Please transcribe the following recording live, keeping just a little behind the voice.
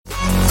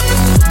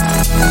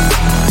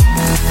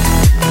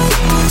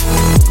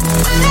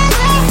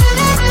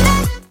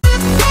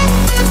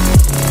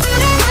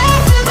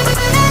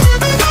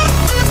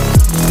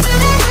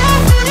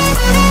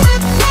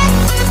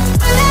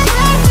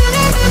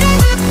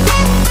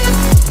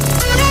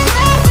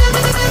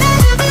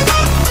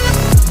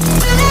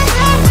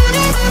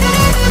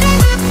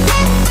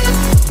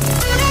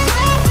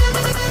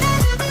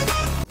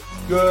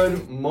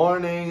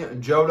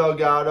Joe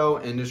Delgado,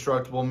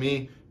 Indestructible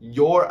Me,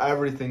 your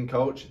everything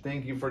coach.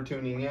 Thank you for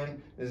tuning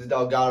in. This is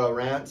Delgado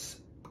Rants.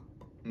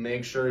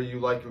 Make sure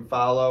you like and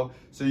follow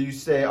so you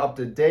stay up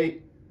to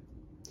date.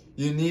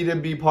 You need to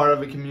be part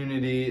of a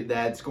community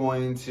that's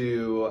going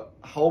to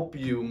help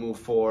you move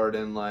forward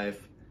in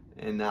life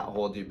and not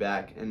hold you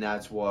back. And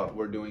that's what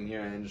we're doing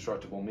here in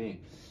Indestructible Me.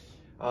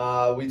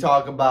 We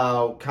talk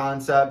about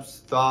concepts,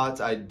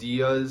 thoughts,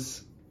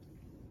 ideas.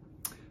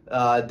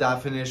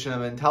 Definition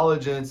of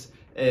intelligence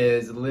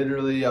is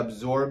literally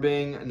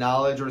absorbing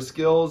knowledge or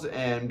skills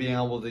and being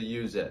able to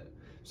use it.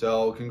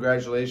 So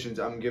congratulations,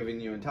 I'm giving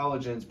you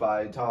intelligence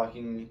by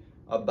talking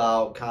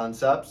about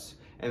concepts,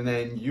 and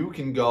then you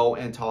can go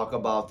and talk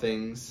about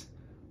things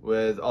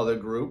with other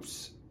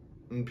groups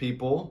and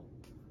people,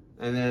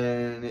 and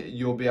then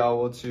you'll be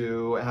able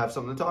to have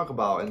something to talk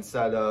about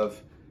instead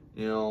of,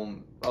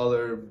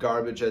 other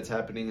garbage that's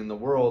happening in the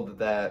world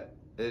that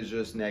is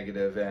just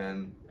negative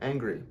and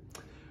angry,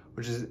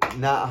 which is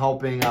not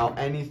helping out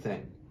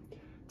anything.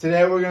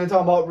 Today we're going to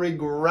talk about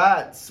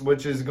regrets,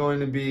 which is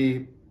going to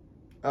be,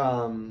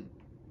 I'm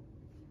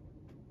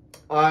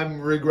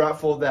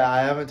regretful that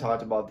I haven't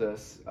talked about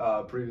this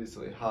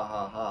previously. Ha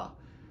ha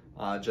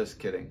ha. Just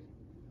kidding.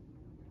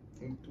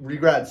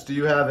 Regrets, do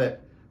you have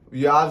it?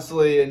 You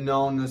obviously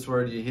know this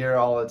word, you hear it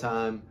all the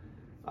time.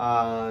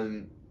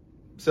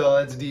 So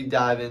let's deep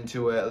dive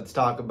into it. Let's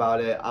talk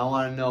about it. I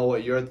want to know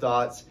what your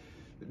thoughts.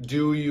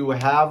 Do you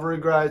have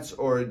regrets,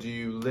 or do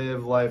you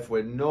live life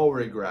with no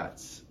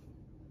regrets?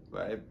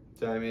 Right?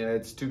 So,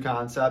 it's two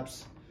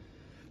concepts,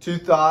 two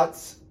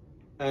thoughts.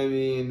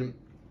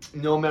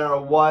 No matter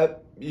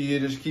what, you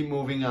just keep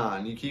moving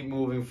on. You keep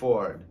moving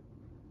forward.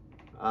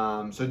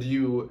 So do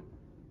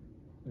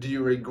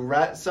you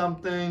regret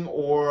something,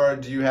 or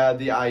do you have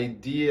the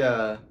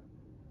idea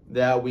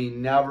that we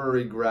never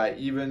regret,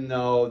 even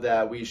though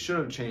that we should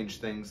have changed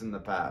things in the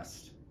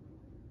past?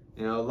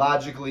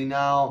 Logically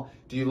now,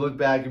 do you look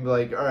back and be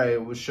like, all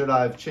right, well, should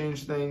I have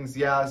changed things?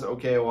 Yes.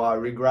 Okay, well, I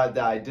regret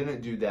that I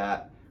didn't do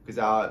that, because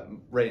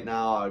right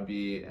now I would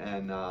be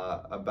in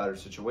a better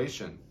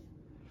situation.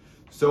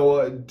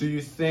 So do you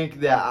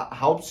think that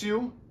helps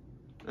you?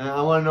 And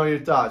I want to know your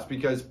thoughts,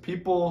 because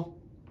people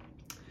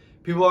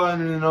are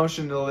under the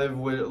notion to live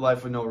with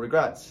life with no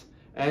regrets.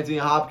 Anthony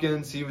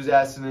Hopkins, he was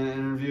asked in an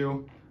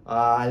interview.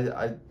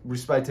 I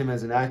respect him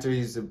as an actor.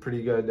 He's a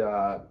pretty good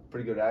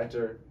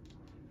actor.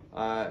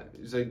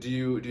 He's like, do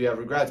you have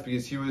regrets?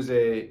 Because he's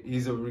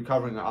a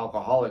recovering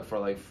alcoholic for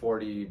like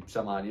 40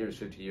 some odd years,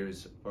 50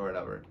 years or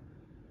whatever.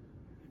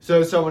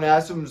 So someone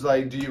asked him, was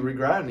like, do you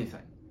regret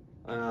anything?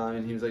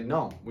 And he was like,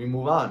 no, we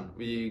move on.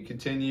 We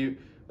continue,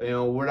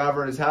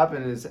 whatever has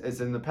happened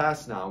is in the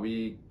past now.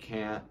 We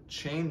can't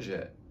change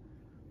it,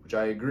 which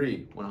I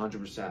agree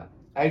 100%.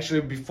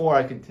 Actually, before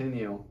I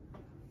continue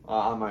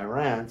on my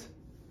rant,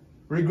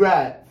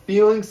 regret,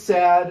 feeling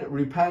sad,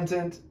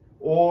 repentant,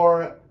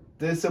 or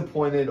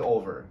disappointed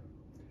over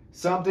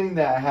something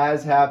that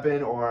has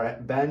happened or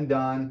been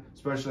done,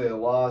 especially a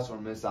loss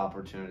or missed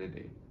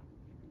opportunity.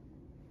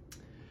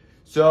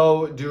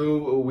 So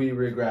do we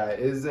regret?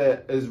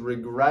 Is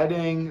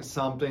regretting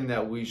something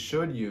that we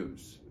should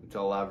use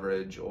to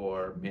leverage,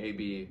 or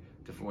maybe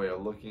a different way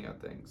of looking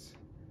at things?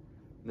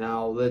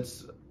 Now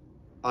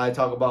I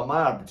talk about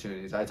my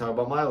opportunities. I talk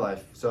about my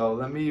life. So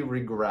let me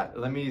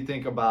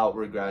think about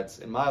regrets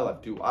in my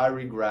life. Do I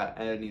regret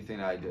anything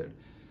I did?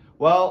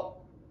 Well,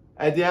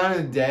 at the end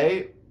of the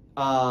day,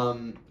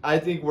 I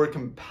think we're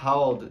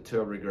compelled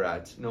to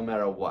regret no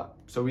matter what.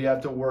 So we have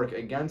to work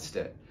against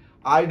it.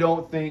 I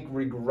don't think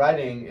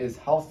regretting is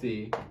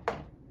healthy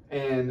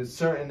in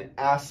certain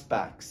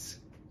aspects.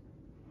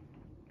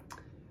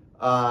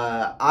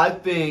 I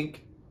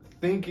think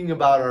thinking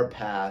about our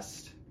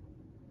past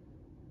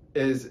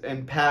is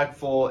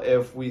impactful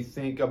if we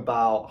think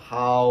about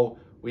how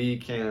we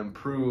can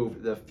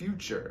improve the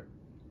future.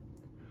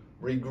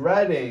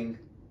 Regretting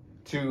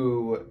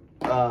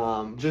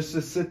just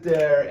to sit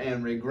there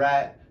and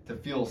regret, to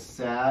feel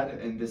sad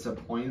and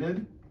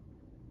disappointed,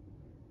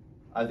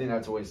 I think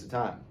that's a waste of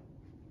time.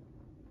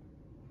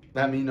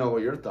 Let me know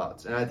what your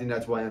thoughts. And I think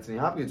that's what Anthony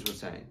Hopkins was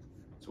saying.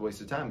 It's a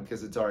waste of time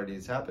because it's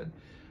happened.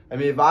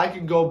 If I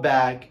could go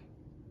back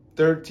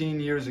 13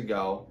 years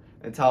ago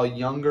and tell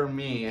younger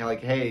me,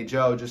 like, hey,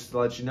 Joe, just to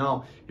let you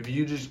know, if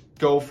you just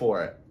go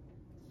for it.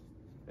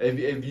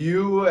 If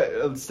you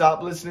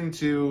stop listening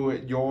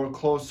to your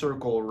close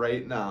circle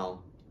right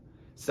now,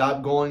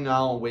 stop going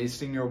out and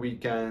wasting your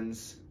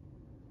weekends,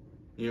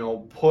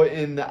 put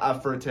in the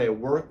effort today,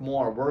 work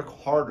more, work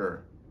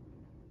harder.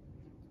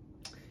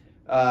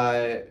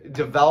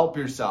 Develop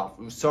yourself.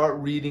 Start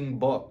reading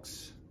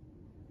books.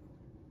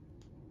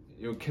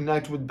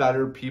 Connect with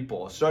better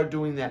people. Start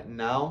doing that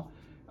now.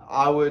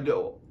 I would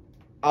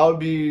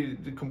be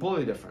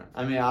completely different.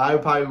 I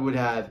probably would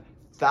have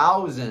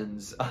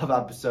thousands of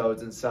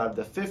episodes instead of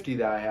the 50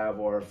 that I have,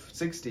 or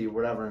 60,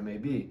 whatever it may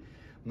be.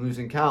 I'm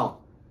losing count.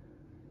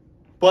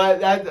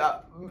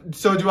 But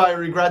so do I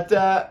regret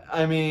that?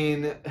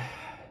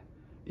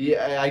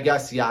 Yeah, I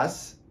guess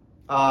yes.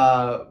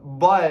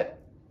 But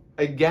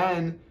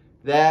again,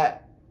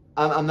 that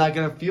I'm not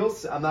gonna feel.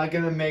 I'm not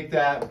gonna make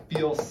that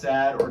feel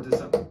sad or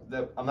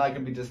I'm not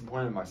gonna be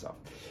disappointed in myself,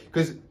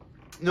 because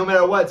no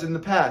matter what, it's in the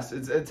past.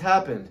 It's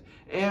happened,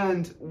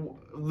 and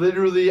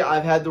literally,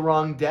 I've had the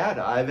wrong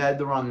data. I've had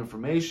the wrong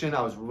information.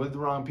 I was with the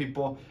wrong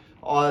people.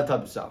 All that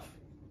type of stuff.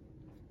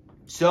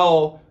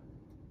 So,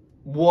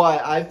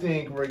 what I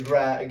think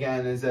regret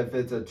again is if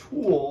it's a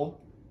tool.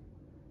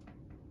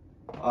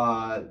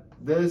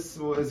 This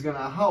is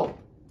gonna help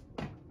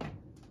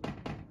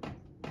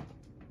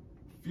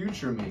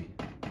future me.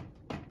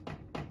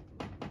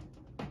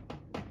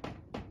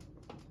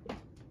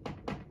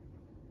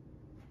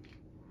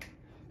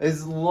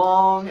 As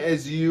long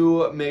as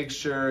you make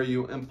sure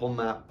you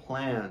implement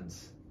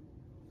plans,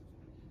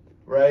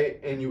 right?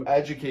 And you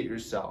educate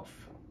yourself.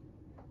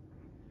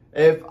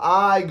 If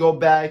I go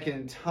back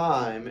in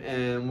time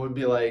and would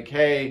be like,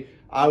 hey,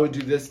 I would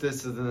do this,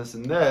 this, and this,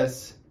 and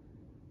this.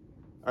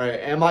 All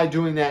right, am I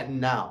doing that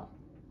now?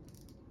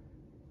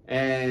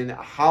 And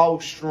how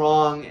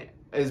strong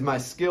is my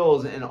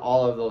skills in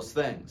all of those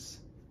things?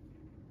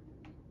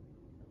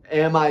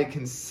 Am I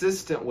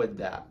consistent with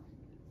that?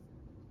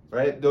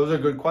 Right? Those are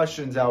good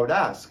questions I would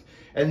ask.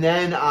 And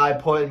then I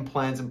put in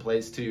plans in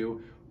place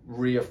to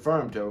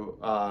reaffirm,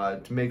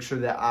 to make sure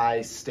that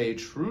I stay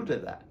true to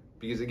that.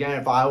 Because again,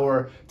 if I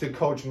were to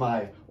coach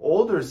my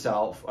older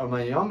self or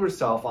my younger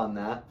self on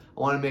that, I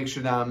want to make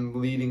sure that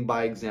I'm leading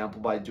by example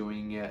by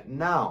doing it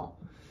now.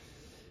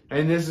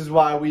 And this is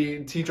why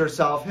we teach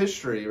ourselves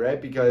history,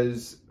 right?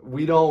 Because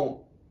we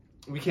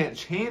can't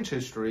change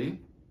history,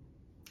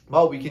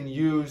 but we can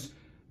use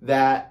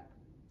that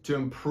to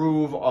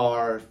improve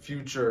our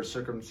future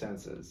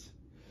circumstances.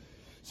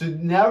 So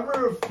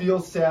never feel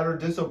sad or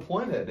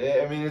disappointed.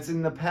 I mean, it's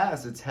in the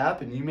past. It's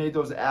happened. You made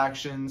those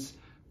actions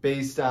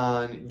based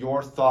on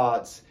your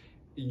thoughts,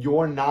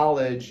 your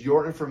knowledge,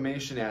 your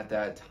information at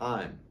that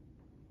time.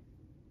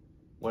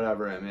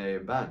 Whatever it may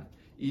have been.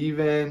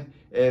 Even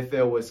if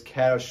it was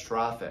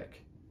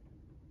catastrophic.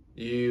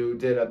 You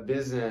did a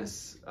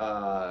business,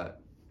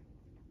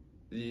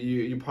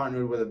 you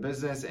partnered with a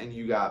business and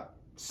you got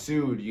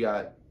sued, you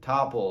got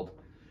toppled.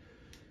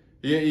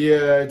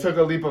 You took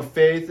a leap of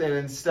faith, and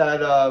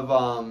instead of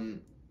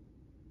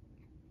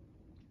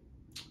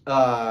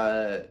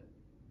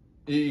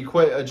you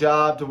quit a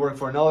job to work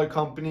for another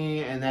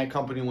company, and that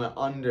company went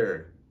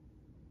under.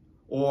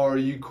 Or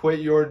you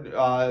quit your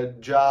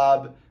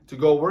job to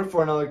go work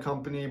for another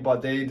company,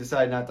 but they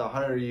decide not to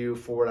hire you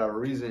for whatever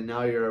reason.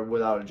 Now you're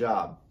without a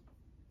job.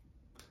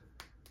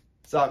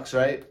 Sucks,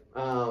 right?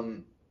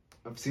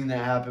 I've seen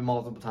that happen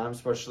multiple times,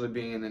 especially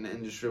being in an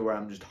industry where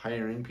I'm just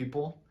hiring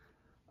people.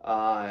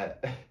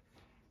 But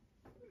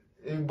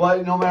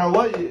no matter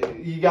what,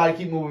 you got to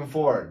keep moving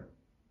forward.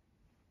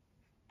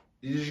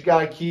 You just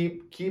got to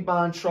keep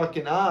on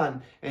trucking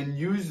on and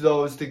use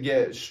those to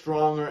get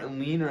stronger and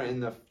leaner in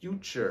the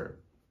future.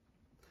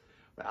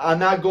 I'm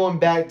not going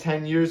back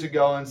 10 years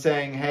ago and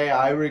saying, hey,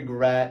 I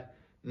regret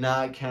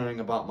not caring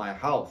about my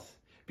health.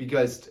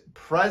 Because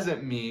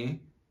present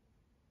me,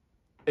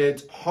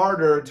 it's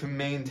harder to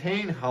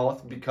maintain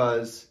health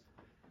because,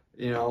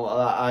 you know,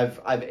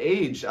 I've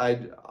aged.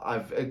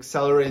 I've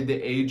accelerated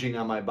the aging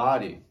on my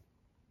body.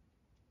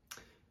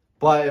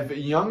 But if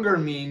younger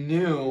me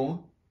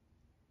knew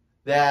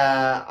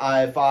that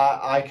if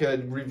I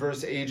could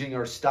reverse aging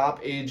or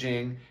stop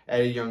aging at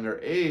a younger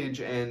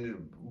age,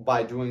 and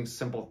by doing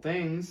simple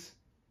things,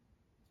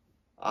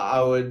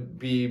 I would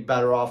be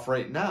better off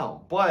right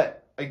now.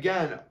 But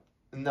again,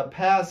 in the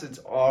past, it's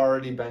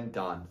already been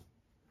done.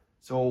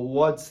 So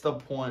what's the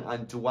point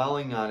on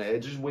dwelling on it?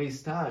 It just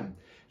wastes time.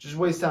 Just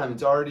waste time.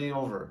 It's already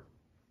over.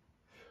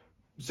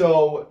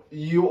 So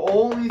you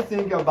only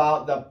think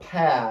about the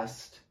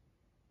past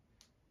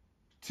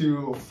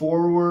to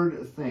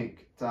forward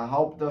think, to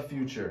help the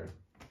future.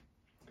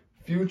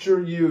 Future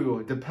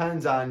you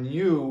depends on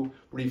you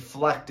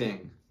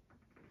reflecting.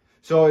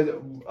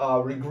 So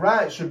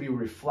regret should be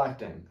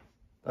reflecting.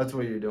 That's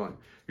what you're doing.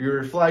 You're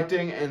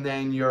reflecting, and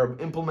then you're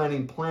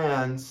implementing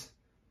plans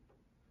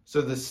so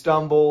the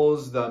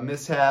stumbles, the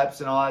mishaps,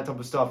 and all that type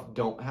of stuff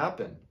don't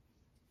happen.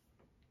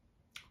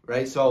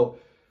 Right? So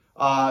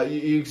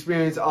you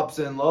experience ups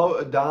and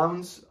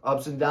downs,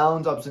 ups and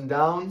downs, ups and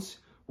downs.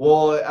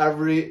 Well,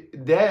 every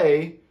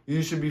day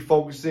you should be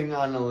focusing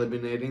on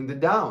eliminating the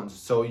downs,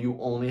 so you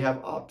only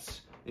have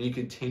ups and you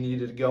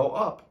continue to go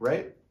up,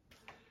 right?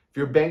 If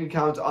your bank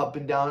account's up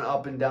and down,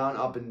 up and down,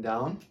 up and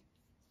down,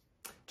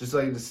 just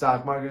like the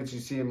stock markets, you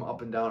see them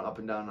up and down, up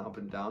and down, up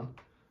and down.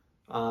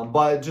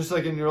 But just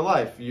like in your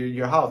life,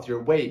 your health,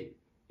 your weight,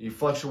 you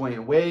fluctuate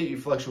in weight, you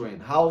fluctuate in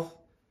health,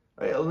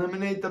 right?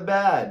 Eliminate the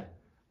bad.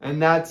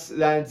 And that's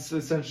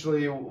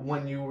essentially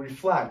when you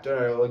reflect, all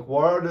right, like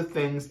what are the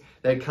things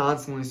that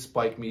constantly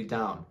spike me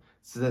down?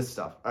 It's this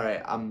stuff. All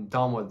right, I'm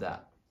done with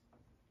that.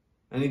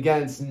 And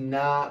again, it's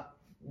not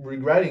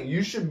regretting.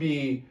 You should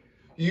be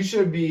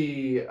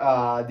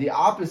the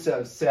opposite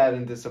of sad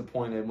and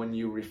disappointed. When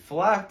you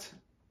reflect,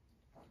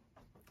 you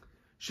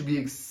should be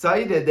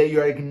excited that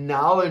you're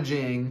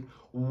acknowledging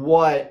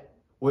what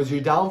was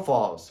your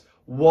downfalls,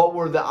 What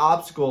were the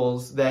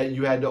obstacles that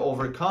you had to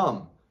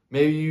overcome?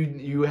 Maybe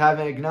you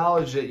haven't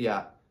acknowledged it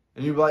yet.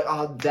 And you'd be like,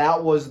 oh,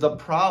 that was the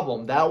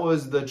problem. That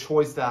was the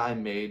choice that I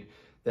made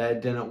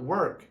that didn't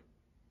work.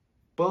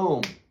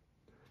 Boom.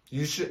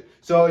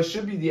 So it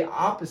should be the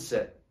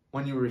opposite.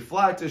 When you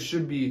reflect, it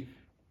should be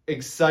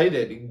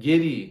excited,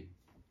 giddy.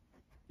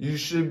 You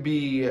should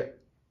be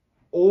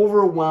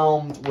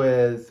overwhelmed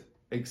with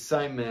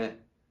excitement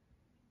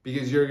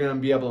because you're going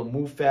to be able to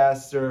move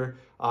faster,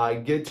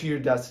 get to your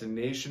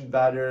destination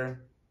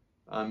better,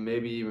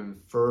 maybe even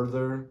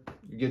further,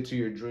 get to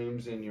your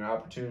dreams and your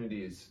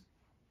opportunities.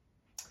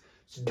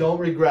 So don't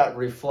regret,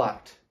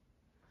 reflect.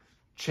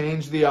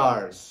 Change the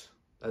R's.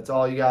 That's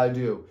all you got to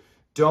do.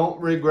 Don't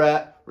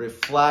regret,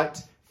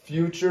 reflect.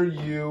 Future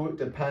you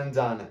depends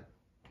on it.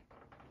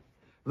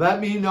 Let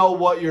me know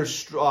what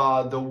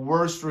the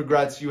worst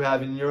regrets you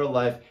have in your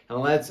life, and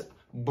let's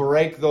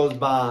break those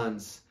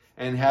bonds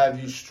and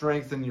have you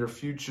strengthen your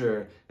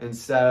future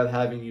instead of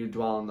having you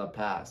dwell in the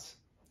past.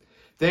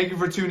 Thank you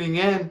for tuning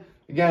in.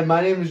 Again,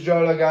 my name is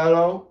Joe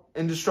Delgado,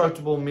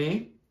 Indestructible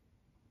Me.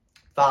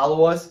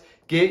 Follow us.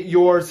 Get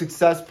your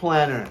success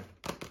planner.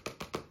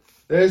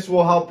 This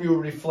will help you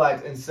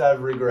reflect instead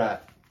of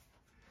regret.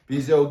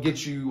 Because it will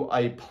get you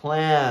a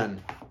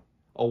plan,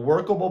 a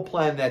workable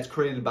plan that's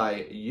created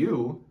by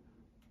you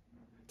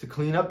to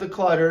clean up the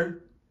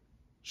clutter,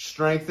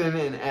 strengthen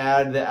and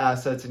add the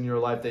assets in your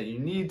life that you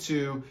need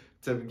to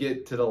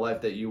get to the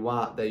life that you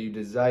want, that you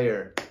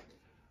desire.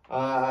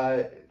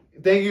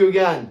 Thank you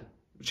again.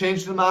 We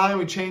changed the mind,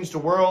 we changed the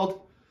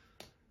world.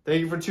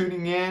 Thank you for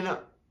tuning in,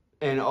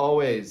 and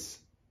always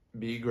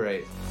be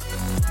great.